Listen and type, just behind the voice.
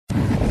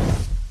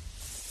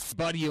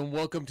everybody, and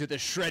welcome to the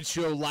Shred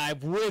Show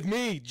Live with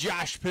me,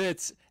 Josh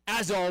Pitts.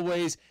 As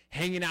always,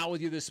 hanging out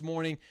with you this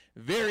morning.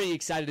 Very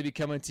excited to be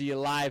coming to you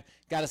live.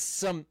 Got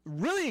some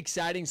really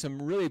exciting,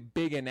 some really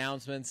big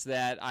announcements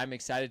that I'm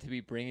excited to be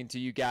bringing to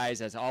you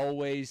guys, as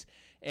always.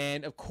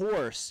 And, of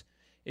course,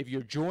 if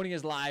you're joining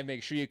us live,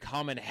 make sure you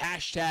comment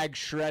hashtag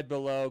shred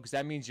below, because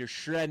that means you're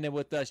shredding it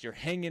with us. You're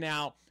hanging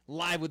out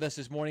live with us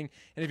this morning.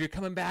 And if you're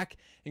coming back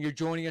and you're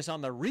joining us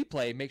on the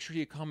replay, make sure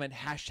you comment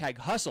hashtag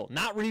hustle.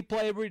 Not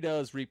replay, everybody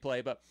does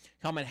replay, but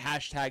comment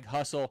hashtag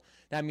hustle.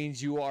 That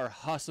means you are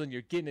hustling,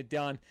 you're getting it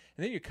done,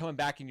 and then you're coming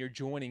back and you're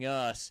joining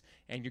us,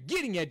 and you're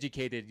getting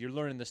educated. You're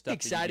learning the stuff.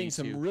 Exciting,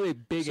 some really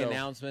big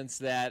announcements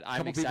that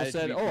I'm excited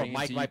to be bringing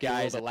to you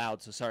guys.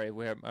 Loud, so sorry,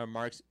 our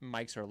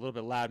mics are a little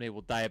bit loud. Maybe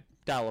we'll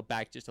dial it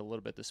back just a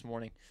little bit this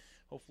morning.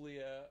 Hopefully,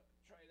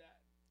 try that.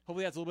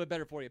 Hopefully that's a little bit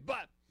better for you.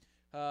 But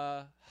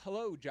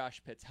hello,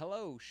 Josh Pitts.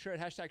 Hello, Shred,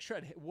 hashtag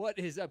Shred. What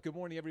is up? Good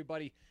morning,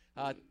 everybody.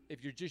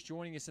 If you're just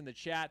joining us in the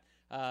chat,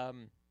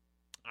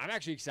 I'm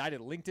actually excited.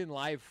 LinkedIn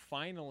Live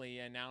finally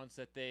announced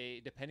that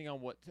they, depending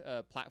on what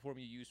platform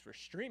you use for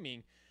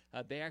streaming,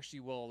 they actually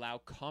will allow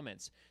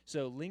comments.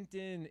 So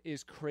LinkedIn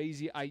is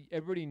crazy.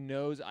 Everybody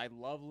knows I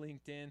love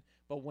LinkedIn,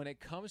 but when it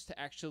comes to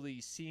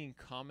actually seeing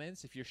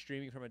comments, if you're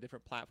streaming from a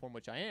different platform,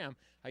 which I am,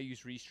 I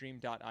use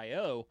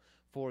Restream.io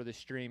for the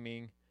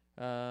streaming.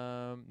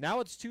 Now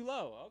it's too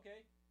low. Okay.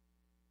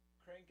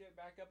 Crank it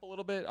back up a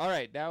little bit. All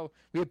right, now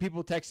we have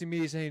people texting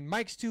me saying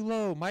mic's too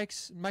low,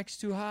 mic's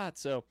too hot.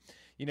 So,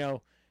 you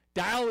know,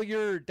 dial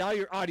your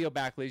audio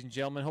back, ladies and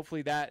gentlemen.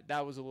 Hopefully that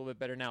was a little bit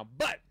better now.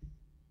 But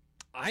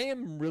I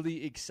am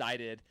really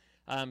excited.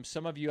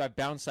 Some of you, I've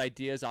bounced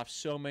ideas off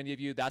so many of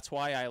you. That's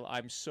why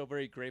I'm so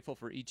very grateful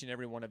for each and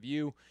every one of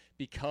you,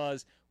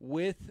 because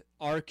with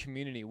our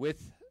community,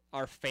 with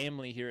our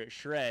family here at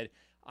Shred,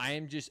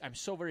 I'm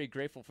so very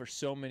grateful for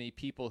so many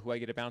people who I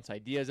get to bounce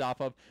ideas off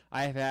of.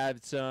 I have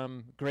had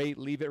some great,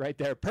 leave it right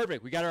there.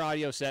 Perfect. We got our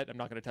audio set. I'm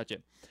not going to touch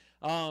it.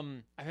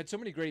 I've had so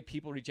many great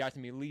people reach out to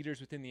me, leaders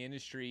within the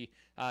industry,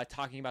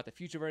 talking about the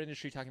future of our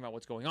industry, talking about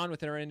what's going on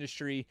within our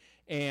industry.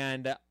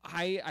 And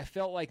I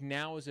felt like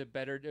now is a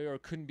better, or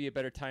couldn't be a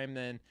better time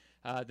than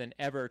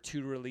ever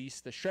to release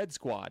the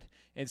ShredSquad.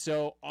 And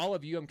so all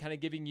of you, I'm kind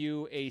of giving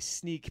you a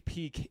sneak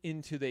peek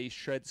into the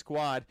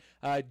ShredSquad.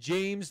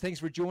 James, thanks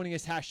for joining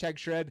us, hashtag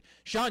Shred.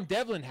 Sean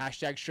Devlin,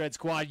 hashtag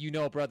ShredSquad. You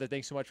know, brother,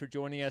 thanks so much for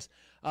joining us.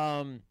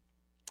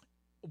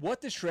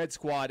 What the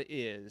ShredSquad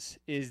is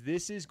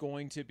this is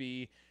going to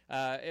be,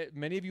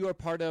 many of you are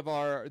part of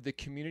the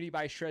community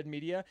by Shred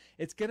Media.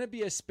 It's going to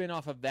be a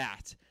spinoff of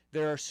that.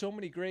 There are so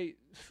many great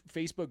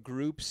Facebook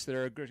groups.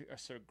 There are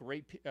sort of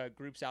great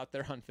groups out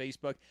there on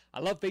Facebook. I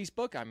love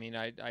Facebook. I mean,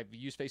 I've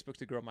used Facebook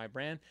to grow my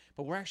brand,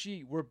 but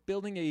we're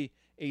building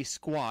a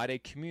squad, a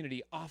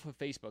community off of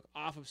Facebook,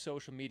 off of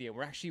social media.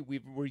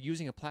 We're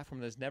using a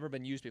platform that's never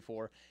been used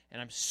before, and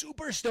I'm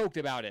super stoked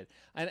about it.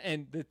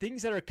 And the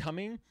things that are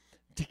coming,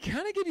 to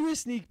kind of give you a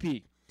sneak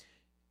peek,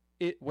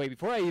 wait,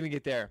 before I even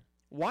get there,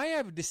 why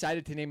I've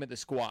decided to name it the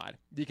Squad,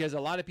 because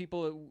a lot of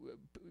people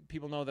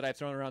know that I've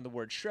thrown around the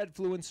word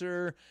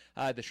Shredfluencer,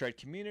 the Shred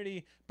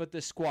community, but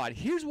the Squad.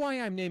 Here's why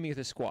I'm naming it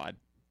the Squad,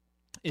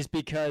 is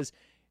because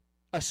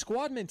a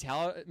squad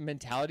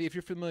mentality, if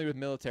you're familiar with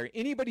military,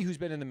 anybody who's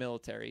been in the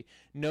military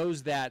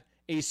knows that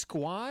a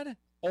squad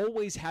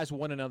always has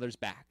one another's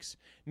backs.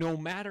 No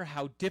matter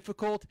how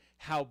difficult,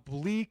 how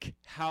bleak,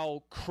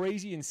 how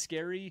crazy and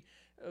scary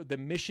the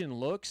mission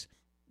looks,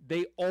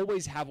 they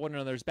always have one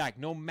another's back.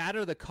 No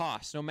matter the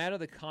cost, no matter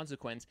the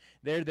consequence,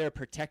 they're there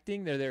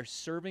protecting, they're there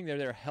serving, they're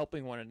there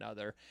helping one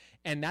another.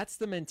 And that's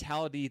the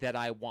mentality that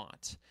I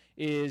want.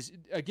 Is,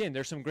 again,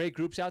 there's some great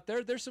groups out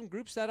there. There's some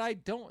groups that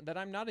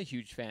I'm not a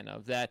huge fan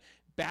of, that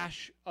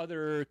bash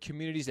other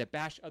communities, that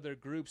bash other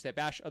groups, that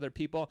bash other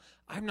people.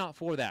 I'm not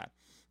for that.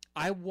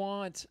 I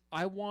want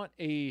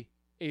a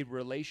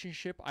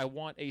relationship. I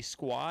want a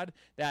squad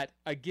that,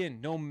 again,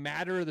 no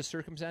matter the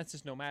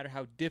circumstances, no matter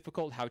how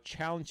difficult, how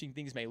challenging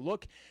things may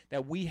look,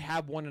 that we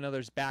have one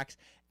another's backs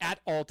at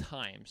all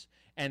times.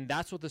 And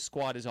that's what the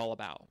squad is all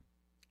about.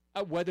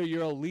 Whether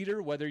you're a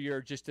leader, whether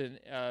you're just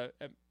a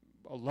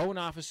loan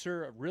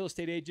officer, a real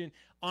estate agent,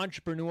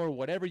 entrepreneur,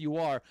 whatever you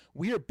are,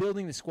 we are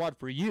building the squad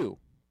for you,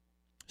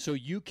 so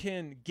you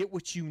can get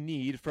what you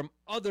need from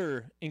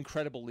other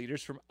incredible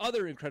leaders, from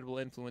other incredible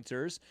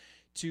influencers,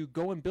 to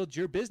go and build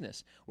your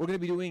business. We're going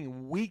to be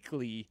doing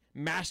weekly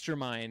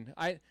mastermind.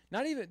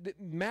 Not even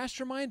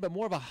mastermind, but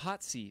more of a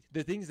hot seat.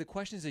 The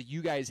questions that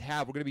you guys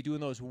have, we're going to be doing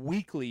those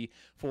weekly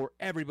for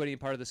everybody in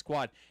part of the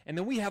squad. And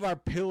then we have our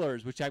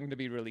pillars, which I'm going to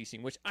be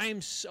releasing, which I am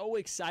so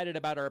excited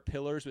about our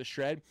pillars with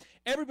Shred.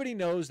 Everybody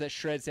knows that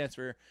Shred stands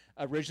for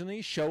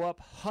originally show up,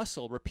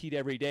 hustle, repeat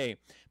every day.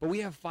 But we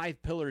have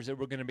 5 pillars that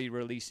we're going to be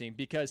releasing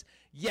because,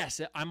 yes,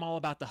 I'm all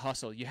about the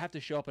hustle. You have to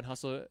show up and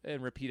hustle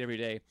and repeat every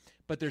day.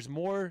 But there's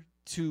more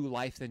to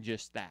life than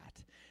just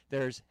that.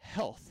 There's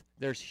health,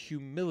 there's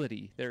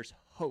humility, there's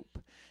hope.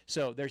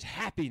 So there's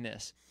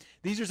happiness.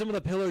 These are some of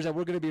the pillars that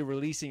we're going to be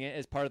releasing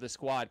as part of the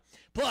squad.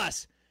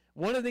 Plus,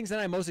 one of the things that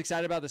I'm most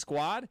excited about the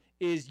squad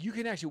is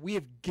we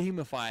have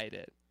gamified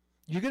it.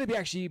 You're going to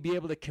actually be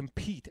able to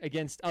compete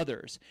against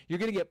others. You're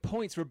going to get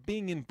points for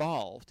being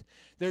involved.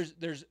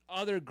 There's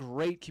other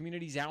great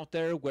communities out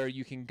there where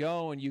you can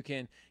go and you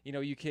can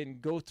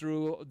go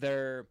through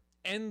their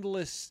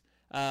endless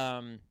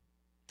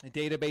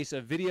database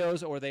of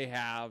videos, or they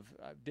have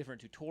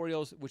different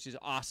tutorials, which is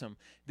awesome.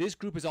 This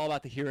group is all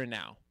about the here and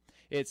now.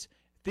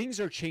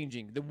 Things are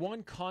changing. The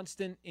one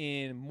constant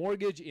in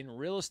mortgage, in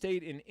real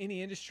estate, in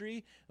any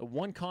industry, the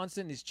one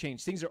constant is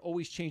change. Things are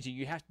always changing.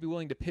 You have to be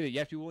willing to pivot. You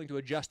have to be willing to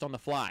adjust on the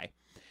fly.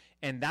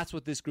 And that's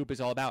what this group is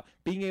all about.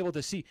 Being able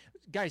to see,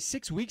 guys,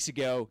 6 weeks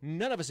ago,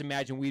 none of us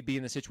imagined we'd be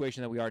in the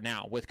situation that we are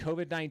now with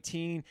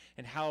COVID-19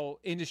 and how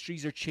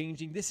industries are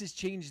changing. This has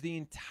changed the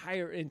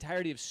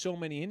entirety of so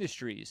many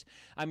industries.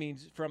 I mean,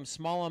 from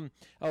small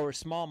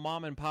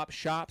mom and pop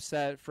shops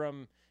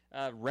from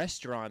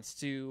restaurants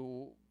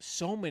to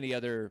so many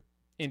other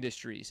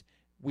industries.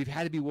 We've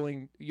had to be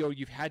willing,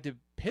 you've had to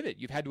pivot,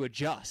 you've had to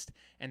adjust,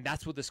 and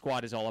that's what the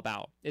squad is all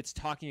about. It's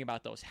talking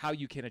about those, how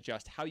you can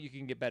adjust, how you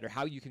can get better,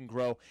 how you can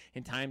grow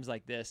in times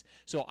like this.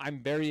 So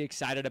I'm very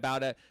excited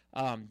about it.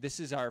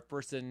 This is our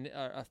first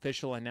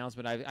official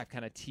announcement. I've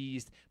kind of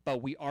teased,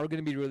 but we are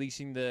going to be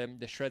releasing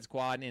the Shred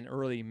Squad in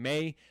early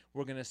May.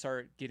 We're going to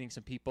start getting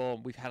some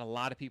people. We've had a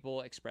lot of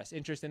people express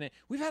interest in it.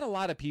 We've had a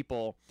lot of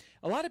people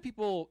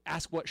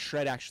ask what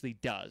Shred actually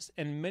does.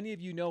 And many of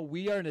you know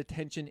we are an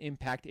attention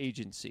impact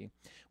agency.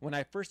 When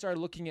I first started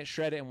looking at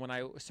Shred and when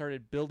I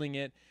started building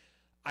it,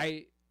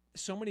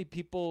 so many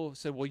people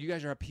said, well, you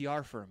guys are a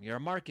PR firm. You're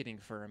a marketing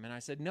firm. And I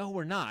said, no,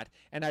 we're not.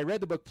 And I read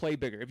the book Play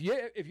Bigger. If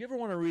you ever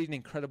want to read an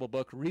incredible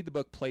book, read the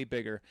book Play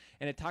Bigger.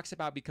 And it talks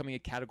about becoming a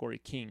category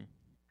king.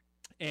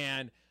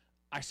 And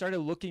I started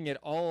looking at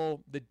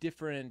all the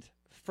different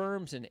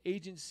firms and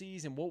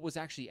agencies and what was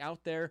actually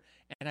out there,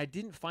 and I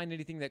didn't find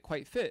anything that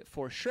quite fit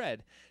for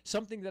Shred.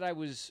 Something that I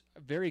was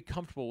very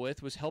comfortable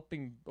with was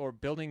helping or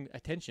building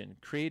attention,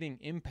 creating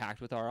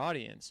impact with our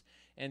audience.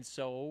 And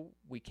so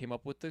we came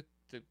up with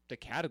the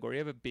category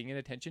of it being an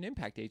attention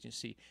impact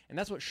agency. And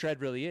that's what Shred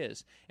really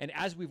is. And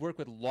as we've worked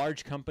with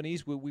large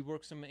companies, we work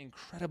with some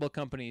incredible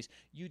companies,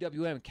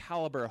 UWM,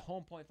 Caliber,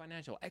 Home Point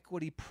Financial,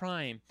 Equity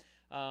Prime,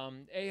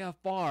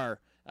 AFR,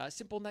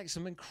 Simple Next,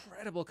 some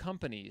incredible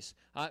companies,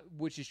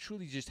 which is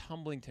truly just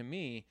humbling to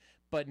me.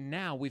 But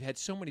now we've had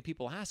so many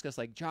people ask us,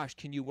 like, Josh,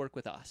 can you work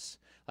with us?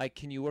 Like,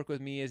 can you work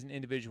with me as an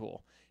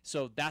individual?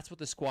 So that's what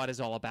the squad is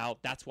all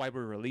about. That's why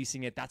we're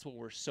releasing it. That's what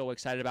we're so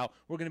excited about.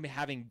 We're going to be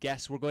having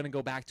guests. We're going to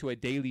go back to a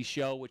daily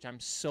show, which I'm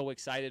so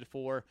excited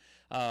for.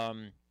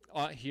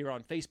 Here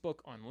on Facebook,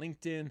 on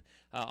LinkedIn,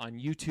 on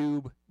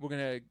YouTube. We're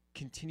going to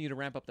continue to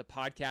ramp up the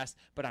podcast,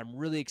 but I'm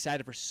really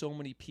excited for so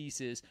many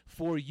pieces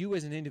for you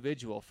as an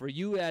individual, for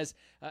you as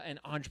an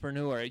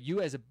entrepreneur,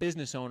 you as a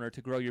business owner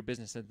to grow your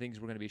business and things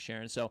we're going to be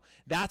sharing. So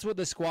that's what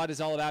the squad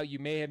is all about. You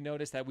may have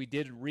noticed that we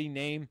did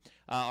rename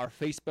our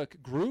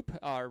Facebook group,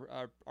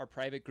 our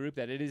private group,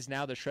 that it is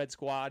now the Shred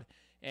Squad.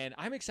 And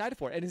I'm excited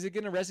for it. And is it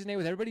going to resonate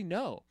with everybody?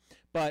 No.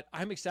 But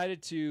I'm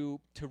excited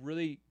to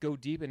really go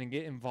deep and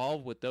get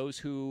involved with those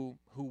who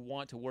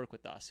want to work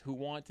with us,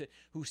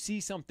 who see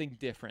something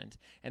different.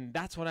 And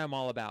that's what I'm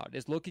all about,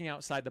 is looking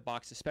outside the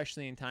box,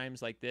 especially in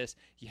times like this.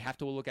 You have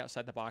to look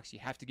outside the box. You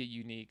have to get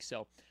unique.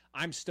 So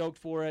I'm stoked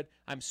for it.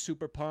 I'm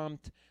super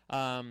pumped.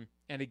 And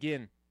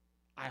again,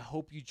 I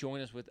hope you join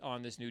us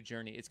on this new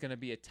journey. It's going to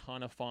be a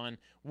ton of fun.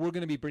 We're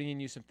going to be bringing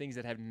you some things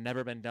that have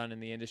never been done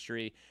in the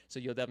industry, so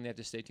you'll definitely have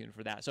to stay tuned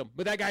for that. So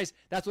with that, guys,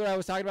 that's what I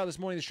was talking about this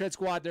morning, the Shred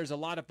Squad. There's a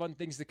lot of fun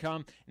things to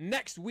come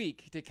next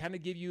week to kind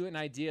of give you an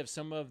idea of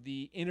some of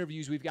the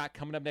interviews we've got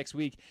coming up next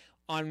week.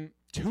 On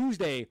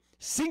Tuesday,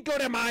 Cinco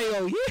de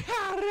Mayo,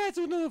 yeah,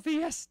 una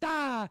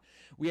fiesta.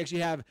 We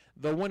actually have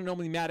the one and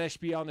only Matt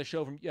Eshby on the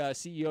show, from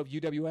CEO of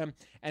UWM.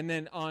 And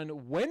then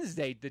on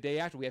Wednesday, the day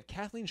after, we have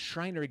Kathleen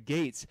Schreiner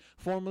Gates,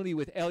 formerly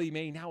with Ellie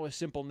Mae, now with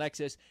Simple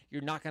Nexus.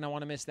 You're not going to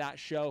want to miss that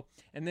show.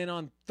 And then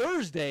on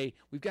Thursday,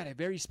 we've got a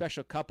very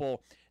special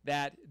couple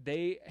that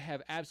they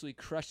have absolutely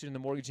crushed it in the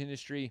mortgage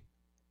industry.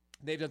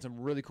 They've done some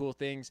really cool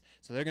things,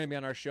 so they're going to be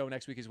on our show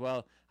next week as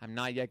well. I'm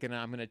not yet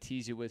I'm going to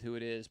tease you with who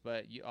it is,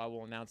 but I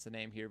will announce the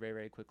name here very,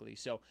 very quickly.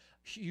 So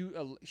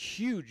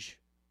huge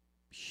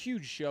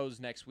shows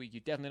next week.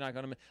 You're definitely not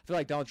going to I feel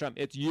like Donald Trump.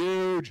 It's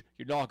huge.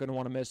 You're not going to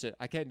want to miss it.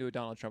 I can't do a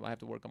Donald Trump. I have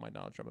to work on my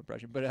Donald Trump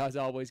impression. But as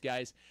always,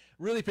 guys,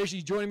 really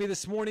appreciate you joining me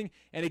this morning.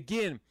 And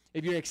again,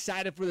 if you're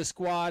excited for the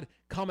squad,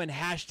 comment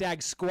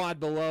hashtag squad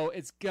below.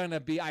 It's going to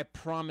be, I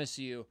promise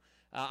you,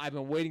 I've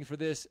been waiting for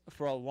this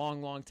for a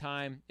long, long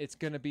time. It's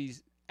going to be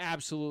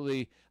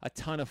absolutely a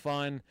ton of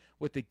fun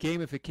with the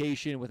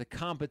gamification, with the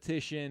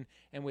competition,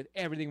 and with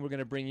everything we're going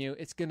to bring you.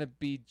 It's going to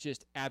be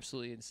just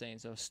absolutely insane.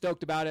 So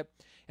stoked about it.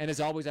 And as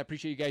always, I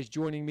appreciate you guys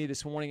joining me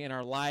this morning in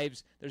our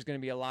lives. There's going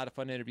to be a lot of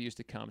fun interviews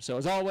to come. So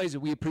as always,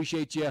 we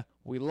appreciate you.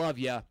 We love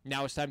you.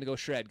 Now it's time to go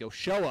shred. Go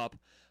show up,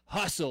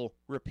 hustle,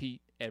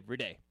 repeat every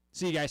day.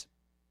 See you guys.